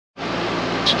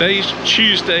Today's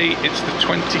Tuesday, it's the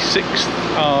 26th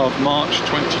of March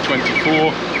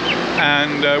 2024,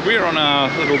 and we're on our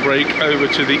little break over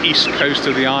to the east coast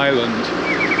of the island.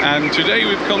 And today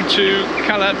we've come to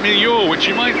Cala Millor, which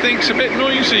you might think's a bit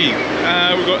noisy.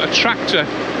 We've got a tractor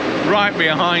right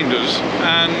behind us,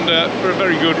 and for a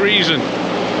very good reason.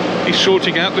 He's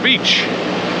sorting out the beach.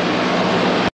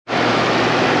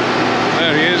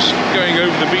 There he is, going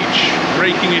over the beach,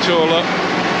 breaking it all up,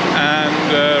 and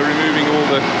removing all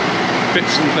the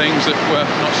bits and things that were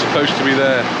not supposed to be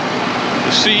there.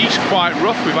 The sea's quite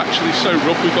rough. We've actually so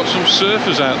rough we've got some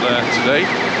surfers out there today.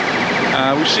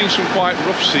 We've seen some quite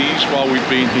rough seas while we've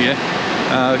been here.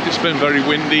 It's been very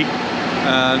windy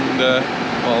and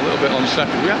well, a little bit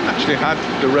unsettled. We haven't actually had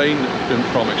the rain that's been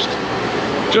promised.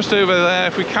 Just over there,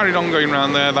 if we carried on going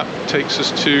around there, that takes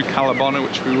us to Cala Millor,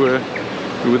 which we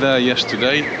were there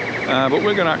yesterday. But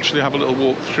we're going to actually have a little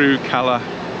walk through Cala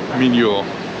Millor.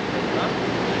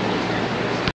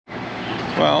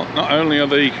 Well, not only are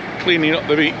they cleaning up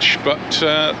the beach, but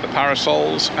the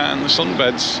parasols and the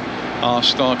sunbeds are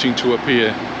starting to appear.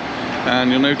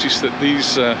 And you'll notice that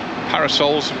these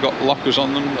parasols have got lockers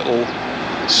on them, little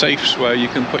safes where you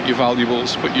can put your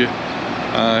valuables, put your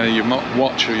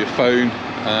watch or your phone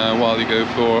while you go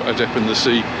for a dip in the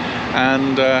sea.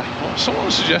 And someone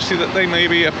suggested that they may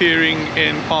be appearing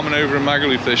in Palma Nova and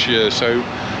Magaluf this year, so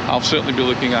I'll certainly be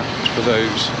looking out for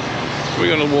those.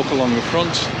 We're going to walk along the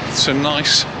front. It's a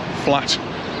nice flat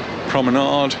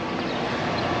promenade,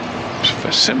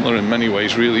 similar in many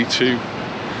ways really to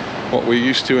what we're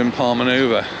used to in Palma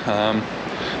Nova.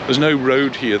 There's no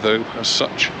road here though as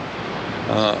such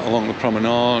along the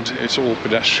promenade. It's all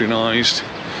pedestrianised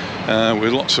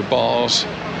with lots of bars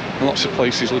and lots of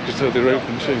places look as though they're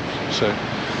open too, so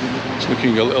it's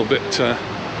looking a little bit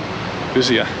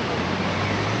busier.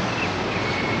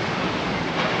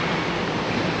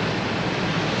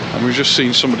 And we've just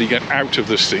seen somebody get out of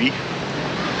the sea.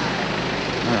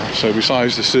 So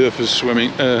besides the surfers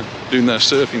swimming, doing their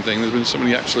surfing thing, there's been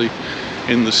somebody actually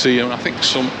in the sea, and I think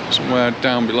somewhere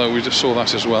down below we just saw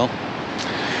that as well.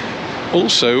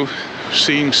 Also,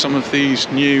 seeing some of these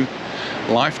new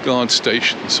lifeguard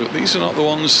stations. So these are not the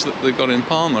ones that they've got in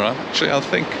Palma. Actually, I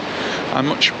think I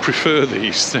much prefer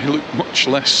these. They look much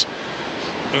less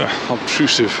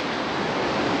obtrusive.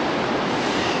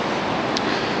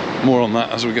 More on that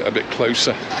as we get a bit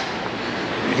closer.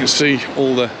 You can see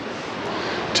all the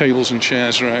tables and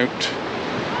chairs are out.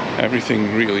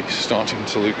 Everything really starting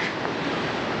to look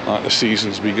like the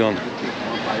season's begun.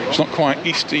 It's not quite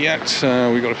Easter yet.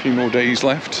 We've got a few more days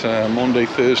left. Monday,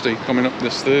 Thursday coming up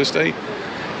this Thursday,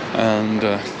 and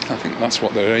I think that's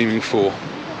what they're aiming for.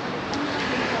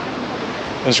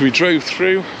 As we drove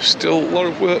through, still a lot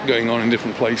of work going on in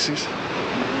different places,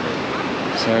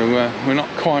 so we're not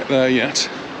quite there yet.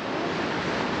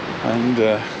 And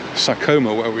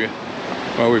Sacoma, where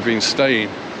we've been staying,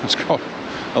 has got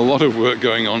a lot of work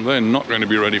going on. They're not going to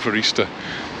be ready for Easter.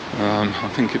 I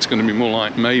think it's going to be more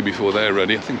like May before they're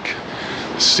ready. I think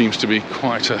there seems to be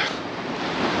quite a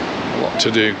lot to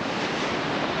do.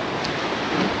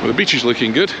 Well, the beach is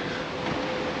looking good.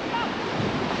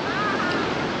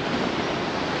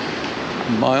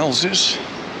 Miles is.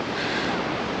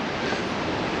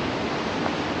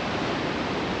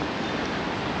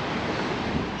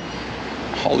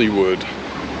 Hollywood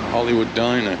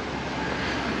Diner.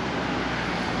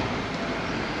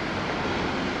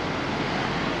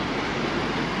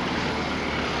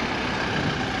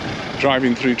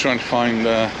 Driving through trying to find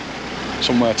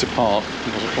somewhere to park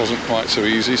because it wasn't quite so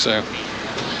easy, so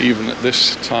even at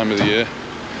this time of the year,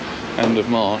 end of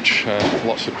March,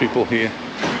 lots of people here.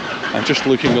 And just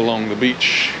looking along the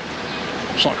beach,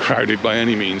 it's not crowded by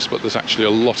any means, but there's actually a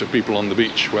lot of people on the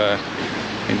beach, where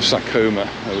in Sacoma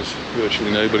there was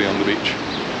virtually nobody on the beach.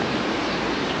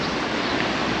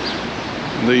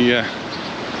 The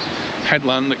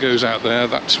headland that goes out there,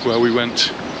 that's where we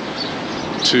went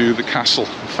to the castle.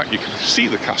 In fact, you can see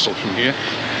the castle from here,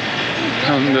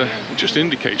 and it just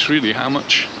indicates really how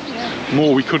much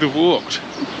more we could have walked,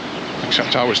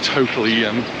 except I was totally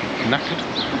knackered.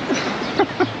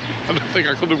 I don't think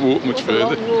I could have walked much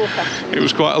further. It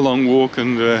was quite a long walk,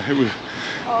 and it was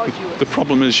the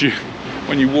problem is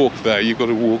when you walk there, you've got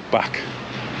to walk back.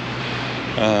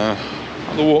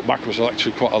 The walk back was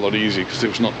actually quite a lot easier because it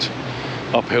was not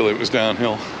uphill, it was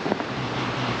downhill.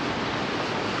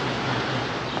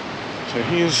 So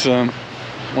here's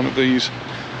one of these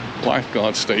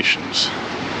lifeguard stations,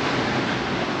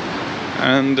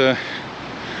 and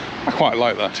I quite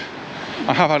like that.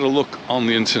 I have had a look on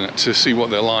the internet to see what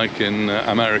they're like in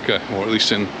America, or at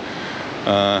least in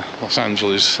Los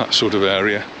Angeles, that sort of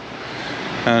area.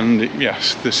 And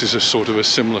yes, this is a sort of a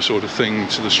similar sort of thing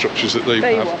to the structures that they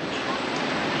have.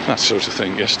 That sort of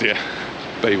thing, yes dear.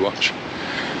 Baywatch.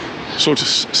 Sort of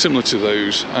similar to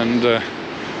those, and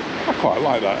I quite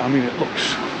like that. I mean, it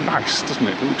looks nice, doesn't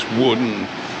it? It looks wooden.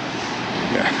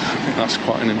 Yeah, I think that's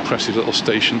quite an impressive little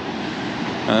station.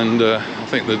 And I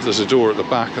think that there's a door at the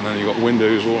back, and then you've got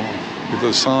windows all with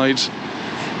the sides.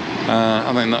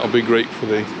 I think that'll be great for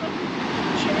the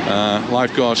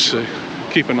lifeguards to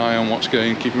keep an eye on what's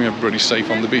going, keeping everybody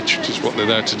safe on the beach, which is what they're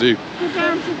there to do.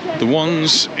 The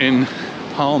ones in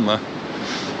Palma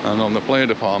and on the Playa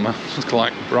de Palma look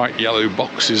like bright yellow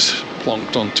boxes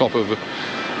plonked on top of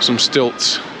some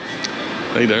stilts.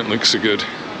 They don't look so good.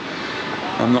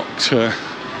 I'm not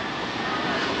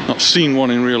seen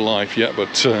one in real life yet,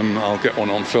 but I'll get one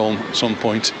on film at some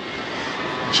point.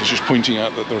 She's just pointing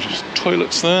out that there's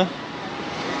toilets there.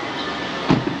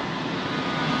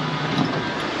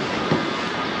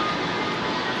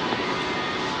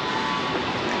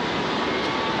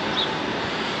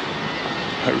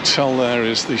 Hotel there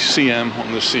is the CM,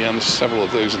 on the CM, there's several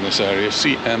of those in this area,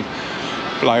 CM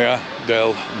Playa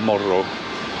del Morro.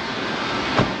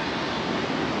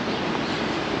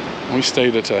 We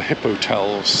stayed at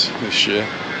Hippotels this year,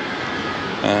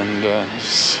 and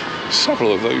there's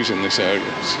several of those in this area.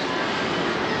 There's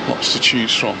lots to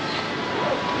choose from.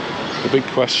 The big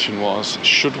question was,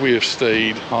 should we have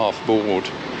stayed half board,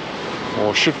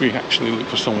 or should we actually look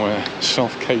for somewhere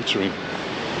self-catering?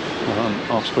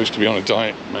 I'm supposed to be on a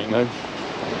diet, mate, now.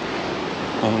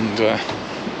 And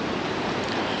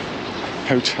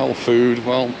hotel food,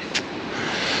 well,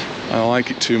 I don't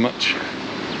like it too much.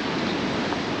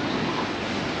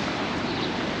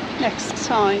 Next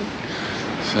time.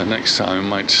 So next time I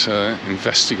might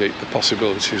investigate the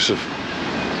possibilities of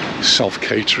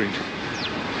self-catering.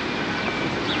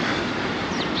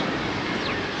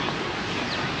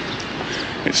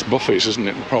 It's buffets, isn't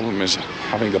it? The problem is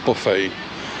having a buffet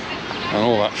and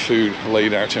all that food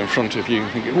laid out in front of you,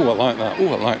 thinking, oh, I like that, oh,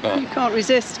 I like that. You can't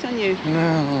resist, can you? No,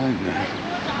 I know.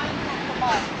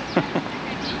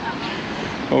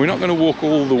 Well, we're not going to walk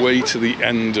all the way to the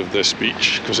end of this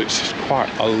beach because it's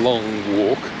quite a long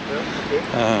walk.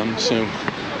 So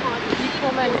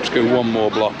let's go one more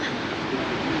block,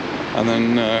 and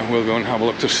then we'll go and have a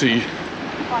look to see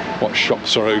what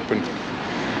shops are open.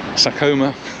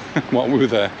 Sacoma, while we were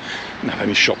there, not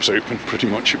any shops open, pretty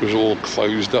much. It was all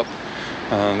closed up.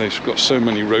 They've got so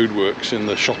many roadworks in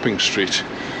the shopping street,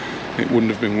 it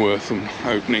wouldn't have been worth them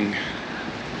opening.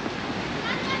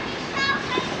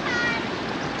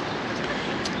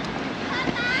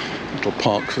 Little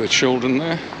park for the children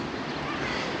there.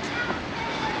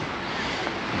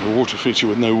 A water feature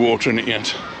with no water in it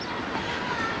yet.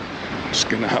 What's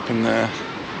going to happen there?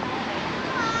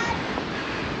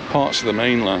 Parts of the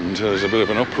mainland, there's a bit of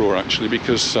an uproar actually,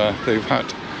 because they've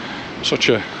had such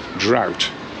a drought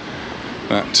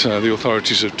that the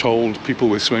authorities have told people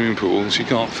with swimming pools you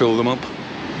can't fill them up.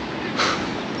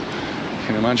 You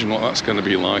can imagine what that's going to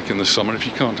be like in the summer if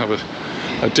you can't have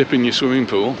a dip in your swimming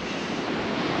pool.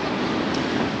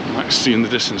 You might see in the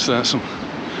distance there some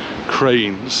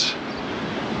cranes,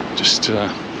 just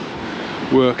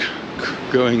work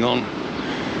going on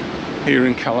here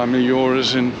in Cala Millor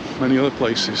as in many other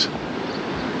places.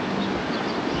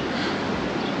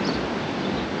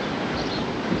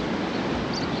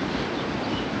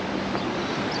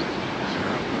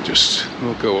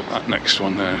 We'll go up that next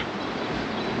one there.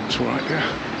 That's right there.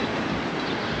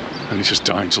 And he's just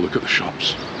dying to look at the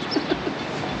shops.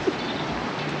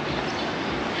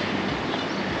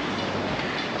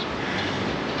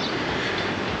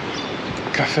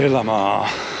 Café La Mar.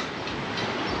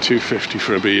 $2.50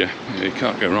 for a beer. Yeah, you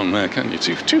can't go wrong there, can you?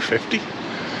 $2.50.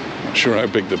 Not sure how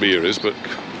big the beer is, but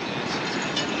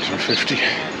 $2.50.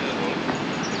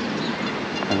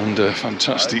 And a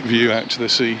fantastic view out to the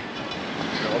sea.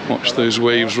 Watch those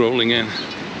waves rolling in.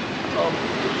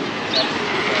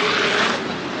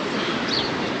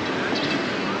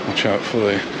 Watch out for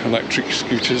the electric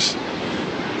scooters.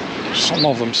 Some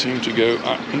of them seem to go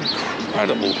at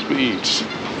incredible speeds.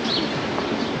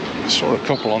 I saw a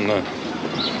couple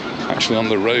actually on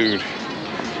the road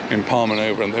in Palma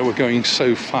Nova, and they were going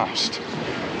so fast.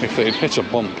 If they'd hit a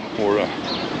bump or a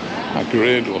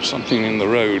grid or something in the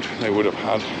road, they would have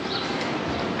had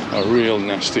a real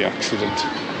nasty accident.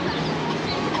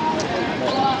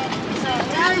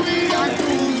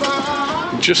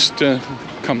 Just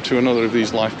come to another of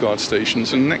these lifeguard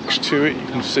stations, and next to it you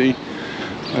can see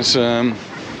there's a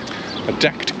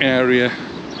decked area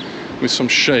with some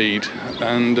shade,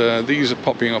 and these are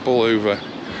popping up all over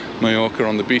Mallorca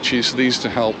on the beaches. These to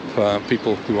help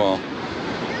people who are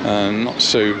and not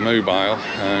so mobile,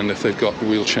 and if they've got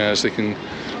wheelchairs they can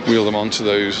wheel them onto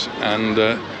those. And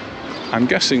I'm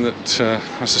guessing that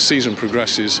as the season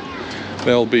progresses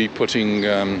they'll be putting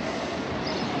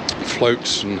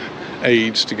floats and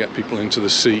aids to get people into the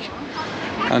sea,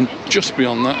 and just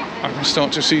beyond that I can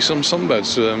start to see some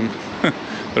sunbeds.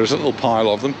 There's a little pile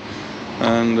of them,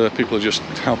 and people are just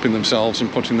helping themselves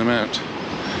and putting them out.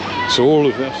 So all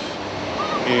of this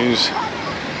is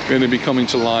going to be coming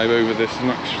to life over this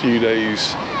next few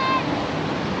days.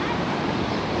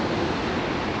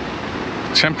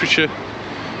 Temperature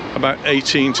about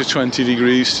 18 to 20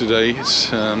 degrees today.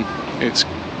 It's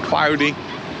cloudy,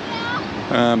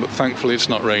 but thankfully it's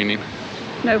not raining.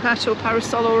 No hat or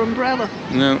parasol or umbrella?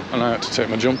 No, and I had to take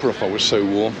my jumper off, I was so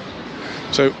warm.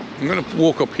 So I'm going to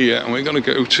walk up here and we're going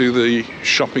to go to the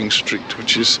shopping street,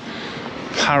 which is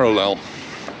parallel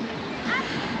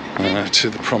to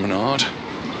the promenade.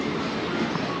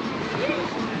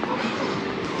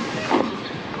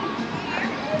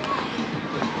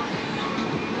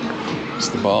 It's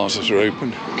the bars that are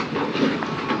open,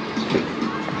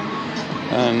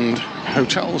 and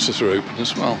hotels that are open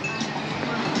as well.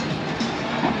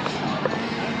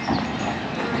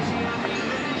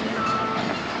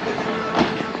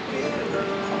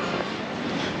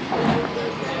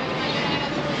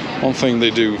 One thing they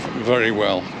do very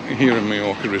well here in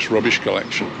Mallorca is rubbish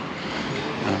collection.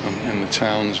 In the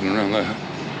towns and around the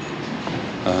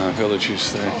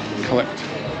villages, they collected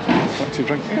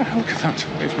drink. Yeah, look at that.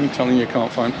 It's been telling you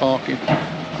can't find parking.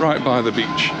 Right by the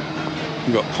beach,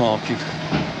 you've got parking.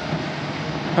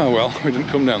 Oh well, we didn't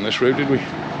come down this road, did we?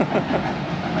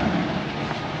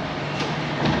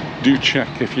 Do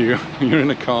check if you're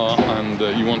in a car and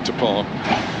you want to park.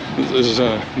 There's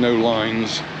no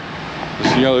lines.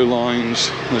 There's yellow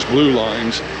lines, there's blue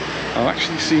lines. I've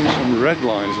actually seen some red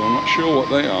lines and I'm not sure what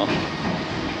they are.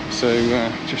 So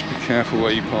just be careful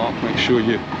where you park, make sure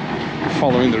you're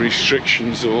following the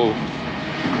restrictions, or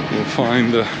you'll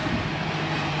find the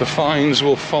fines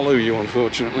will follow you,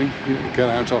 unfortunately. You don't get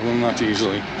out of them that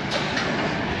easily.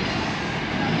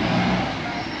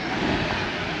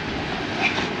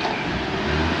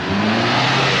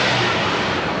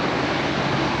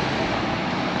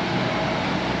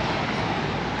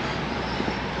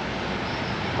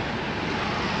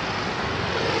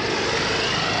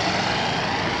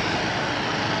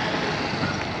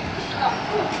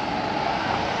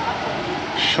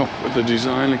 Shop with the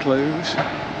designer clothes.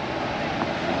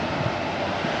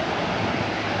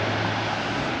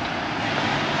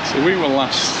 So we were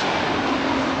last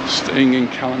staying in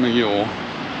Cala Millor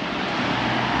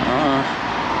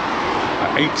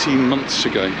 18 months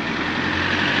ago,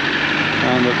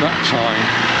 and at that time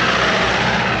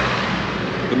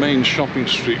the main shopping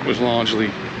street was largely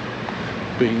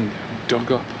being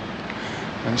dug up,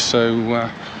 and so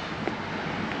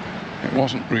it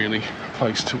wasn't really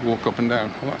place to walk up and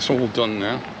down. Well, that's all done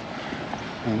now,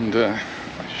 and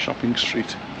shopping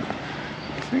street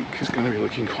I think is going to be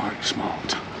looking quite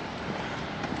smart.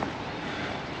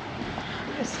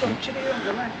 The structure here on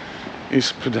the left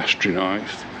is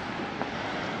pedestrianised.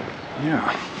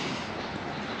 Yeah.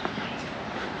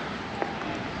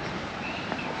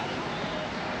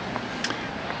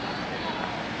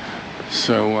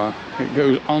 So it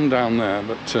goes on down there,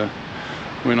 but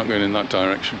we're not going in that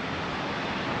direction.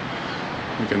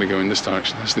 We're going to go in this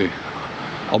direction. That's the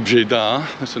objet d'art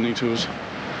that Anita was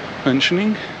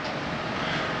mentioning.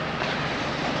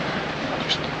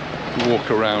 Just walk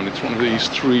around. It's one of these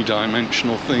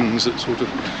three-dimensional things that sort of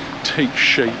take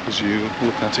shape as you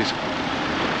look at it.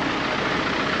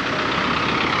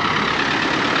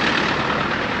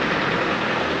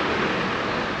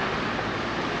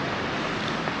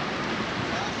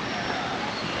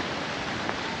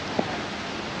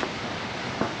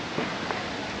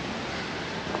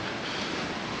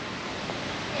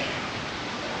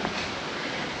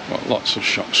 Got lots of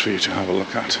shops for you to have a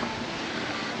look at.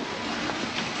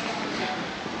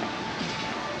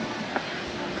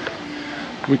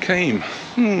 We came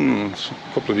a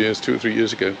couple of years, 2 or 3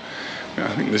 years ago.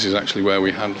 I think this is actually where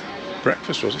we had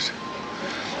breakfast, was it?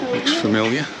 Looks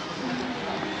familiar.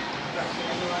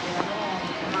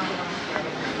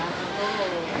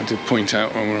 I did point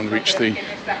out when we reached the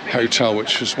hotel,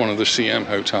 which was one of the CM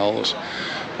hotels,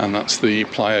 and that's the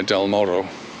Playa del Morro.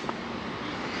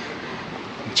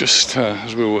 Just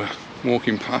as we were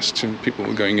walking past and people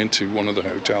were going into one of the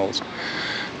hotels,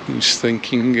 I was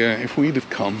thinking if we'd have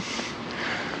come,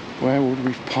 where would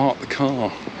we park the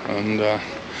car? And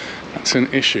that's an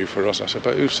issue for us, I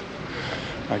suppose.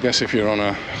 I guess if you're on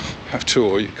a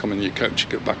tour, you come in your coach, you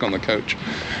get back on the coach.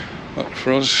 But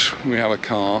for us, we have a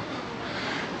car,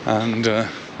 and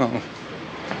well,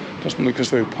 Doesn't look as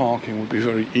though parking would be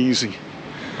very easy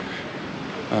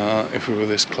if we were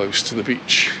this close to the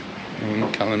beach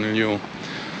in Cala Millor.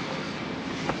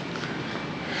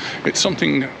 It's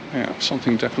something, yeah,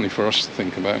 something definitely for us to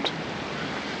think about.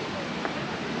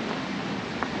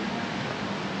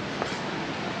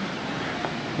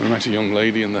 We met a young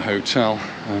lady in the hotel,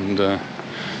 and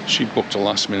she'd booked a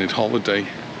last-minute holiday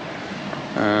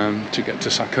to get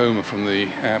to Sacoma from the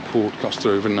airport. Cost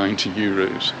her over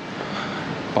 €90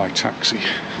 by taxi,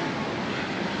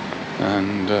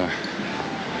 and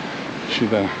she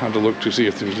then had a look to see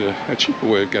if there was a cheaper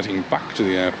way of getting back to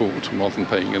the airport rather than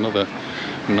paying another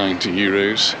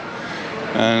 €90,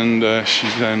 and she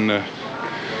then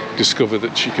discovered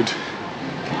that she could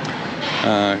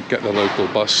get the local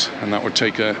bus, and that would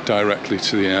take her directly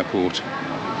to the airport.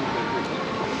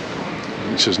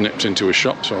 She has nipped into a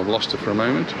shop, so I've lost her for a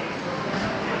moment.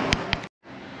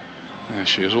 There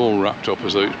she is, all wrapped up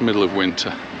as though it's middle of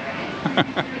winter.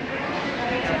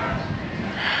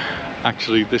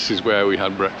 Actually, this is where we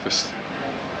had breakfast.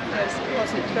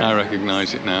 I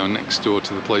recognise it now, next door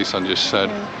to the place I just said.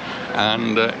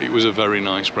 And it was a very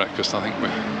nice breakfast. I think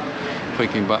we're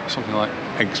thinking back something like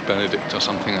Eggs Benedict or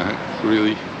something. I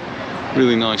think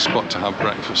really nice spot to have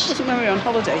breakfast. Wasn't when we were on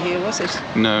holiday here, was it?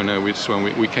 No, we just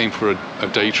we came for a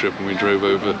day trip, and we drove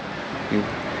over and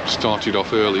started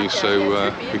off early,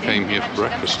 so we came here for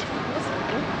breakfast.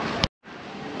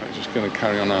 We're just going to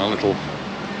carry on our little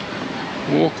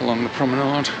walk along the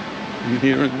promenade and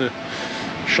here in the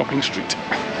shopping street.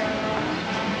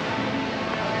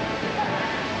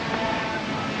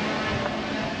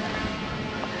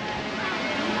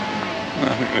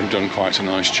 I think they've done quite a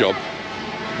nice job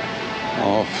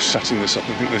of setting this up.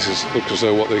 I think this looks as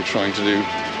though what they're trying to do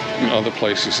in other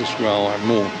places as well, have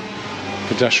more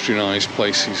pedestrianised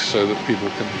places so that people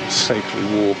can safely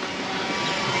walk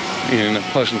in a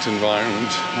pleasant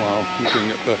environment while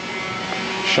looking at the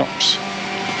shops.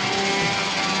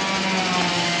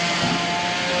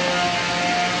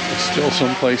 There's still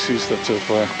some places that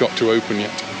have got to open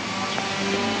yet.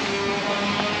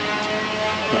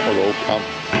 That will all come.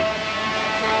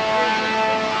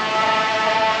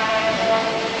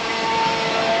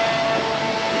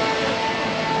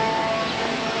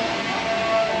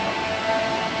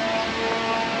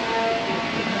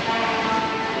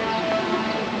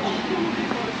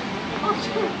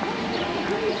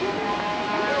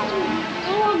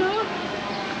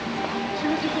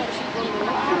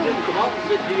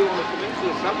 Do you want to come in for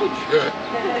a sandwich? Yeah.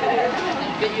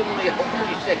 Get your money out.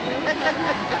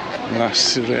 La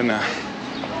Sirena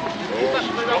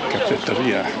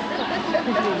Cafeteria.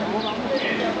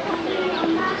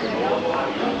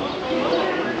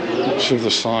 Much of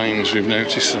the signs we've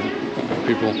noticed,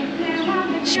 people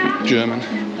speak German.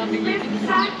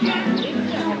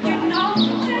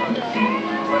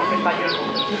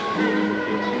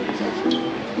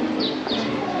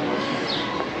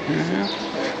 Yeah.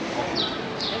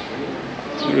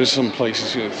 There is some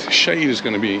places, you know, shade is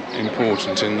going to be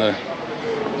important in the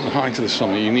height of the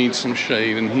summer. You need some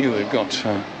shade, and here they've got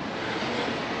a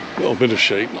little bit of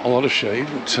shade, not a lot of shade,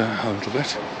 but a little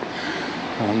bit.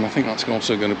 I think that's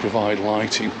also going to provide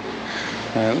lighting.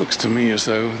 It looks to me as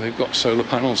though they've got solar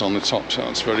panels on the top, so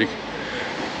that's very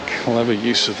clever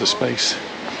use of the space.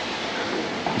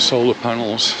 The solar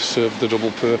panels serve the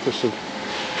double purpose of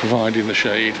providing the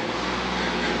shade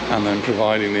and then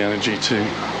providing the energy to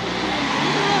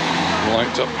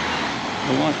light up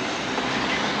the light.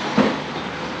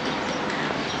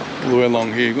 All the way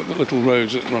along here you've got the little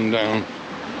roads that run down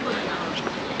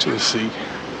to the sea.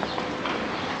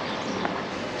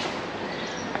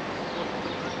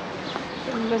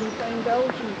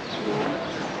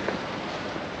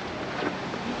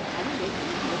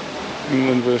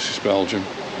 England versus Belgium.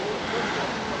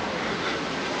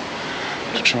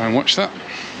 Let's try and watch that,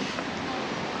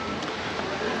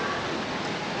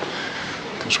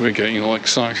 because we're getting all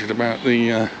excited about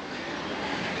the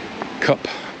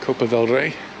Copa del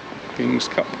Rey, King's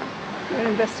Cup. We're going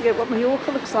to investigate what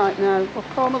Mallorca looks like now, what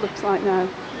Palma looks like now,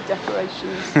 the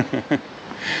decorations.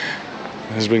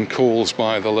 There's been calls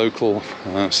by the local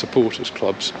supporters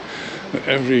clubs that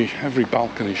every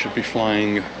balcony should be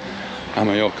flying a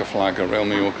Mallorca flag, a Real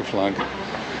Mallorca flag,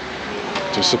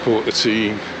 to support the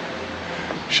team,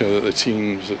 show that the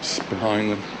team's that's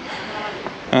behind them.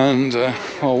 And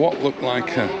well, what looked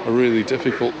like a really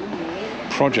difficult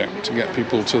project to get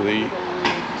people to the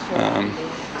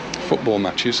football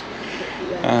matches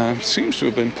seems to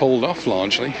have been pulled off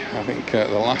largely. I think the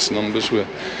last numbers were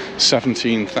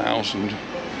 17,000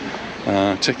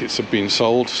 tickets have been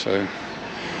sold, so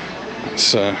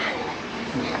that's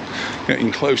getting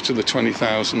close to the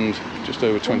 20,000, just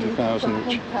over 20,000,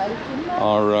 which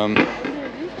are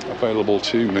available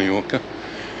to Mallorca.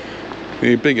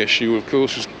 The big issue, of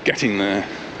course, is getting there,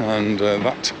 and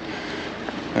that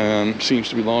seems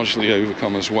to be largely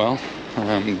overcome as well.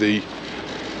 The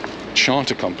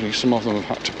charter companies, some of them have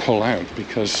had to pull out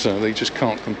because they just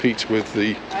can't compete with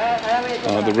the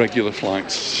regular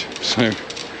flights. So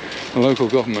the local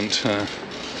government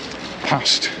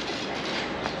passed,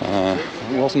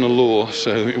 it wasn't a law,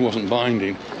 so it wasn't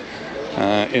binding,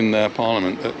 in their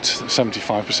parliament, that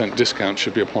 75% discount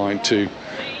should be applied to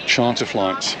charter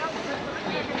flights.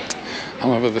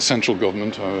 However, the central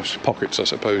government, or pockets I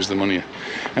suppose the money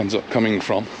ends up coming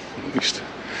from, at least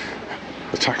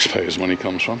the taxpayers' money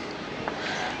comes from,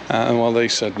 well, they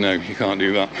said no, you can't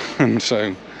do that, and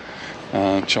so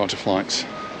charter flights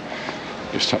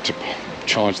just had to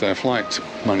charge their flight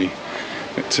money.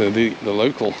 But the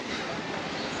local,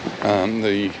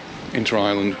 the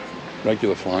inter-island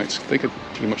regular flights, they could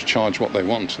pretty much charge what they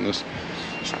want, and there's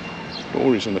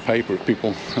stories in the paper of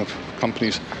people, of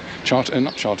companies,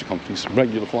 not charter companies,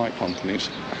 regular flight companies,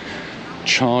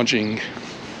 charging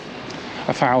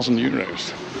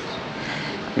 €1,000,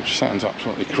 which sounds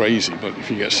absolutely crazy, but if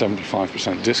you get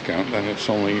 75% discount, then it's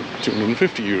only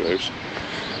 €250.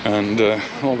 And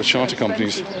all the charter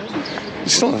companies,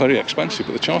 it's still very expensive,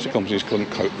 but the charter companies couldn't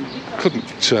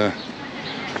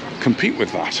compete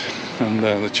with that, and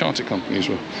the charter companies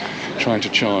were trying to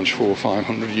charge €400 or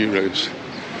 €500.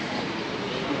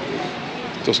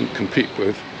 Doesn't compete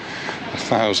with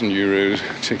 €1,000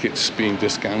 tickets being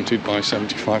discounted by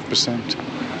 75%.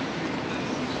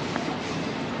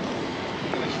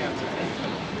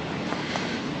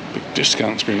 Big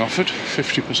discounts being offered,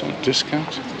 50%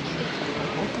 discount.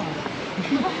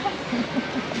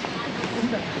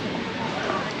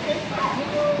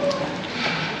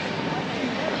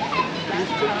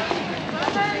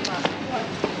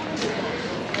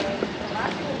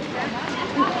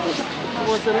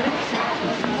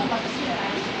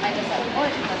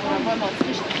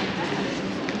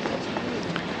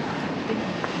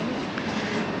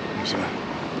 There's a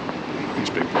nice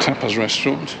big tapas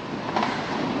restaurant.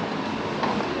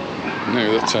 I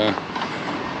know that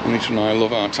Anita and I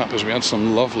love our tapas. We had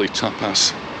some lovely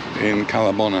tapas in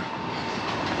Cala Millor.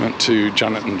 Went to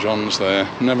Janet and John's there,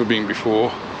 never been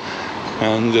before,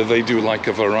 and they do like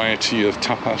a variety of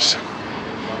tapas,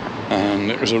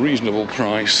 and it was a reasonable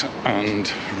price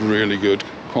and really good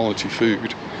quality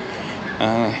food.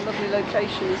 Lovely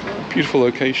location as well. Beautiful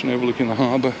location overlooking the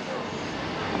harbour,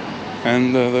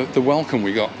 and the welcome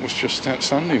we got was just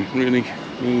outstanding, really,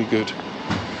 really good.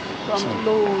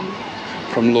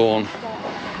 From Lorne,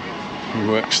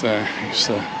 who works there. He's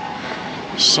the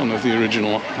son of the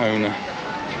original owner.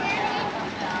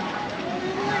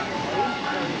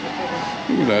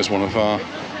 Ooh, there's one of our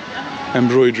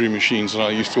embroidery machines that I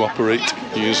used to operate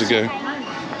years ago.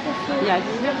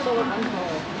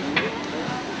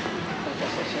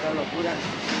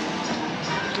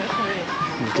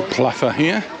 Little plaza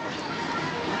here.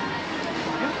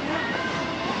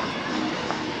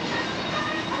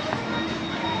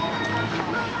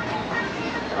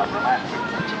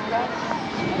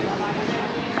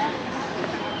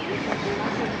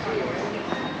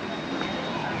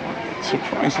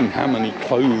 Surprising how many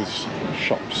clothes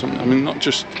shops, and I mean not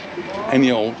just any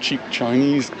old cheap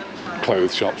Chinese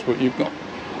clothes shops, but you've got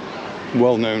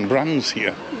well-known brands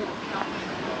here.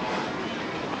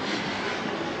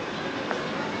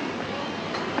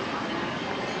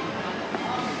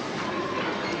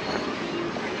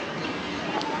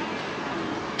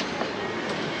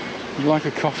 Would you like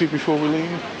a coffee before we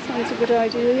leave? Sounds a good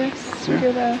idea, yes. Yeah. We'll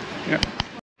go there. Yeah.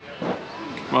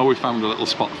 Well, we found a little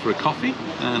spot for a coffee,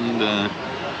 and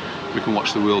we can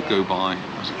watch the world go by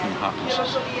as it kind of happens.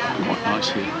 It's quite nice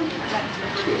here.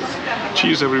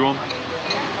 Cheers, everyone.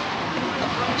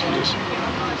 Cheers.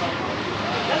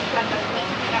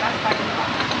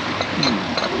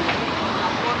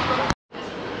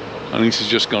 Anita's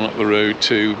just gone up the road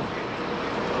to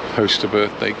post a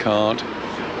birthday card.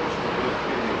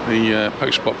 The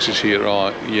post boxes here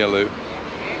are yellow.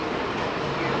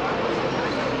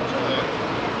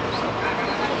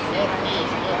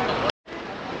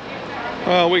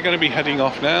 Well, we're going to be heading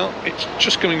off now. It's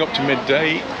just coming up to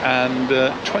midday, and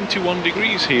 21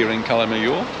 degrees here in Cala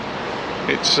Millor.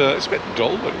 It's a bit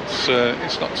dull, but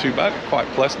it's not too bad. Quite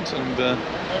pleasant, and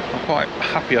I'm quite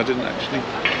happy I didn't actually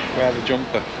wear the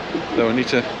jumper. Though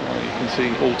Anita, you can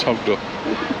see, all togged up.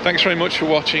 Thanks very much for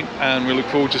watching, and we look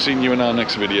forward to seeing you in our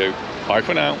next video. Bye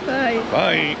for now. Bye.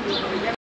 Bye.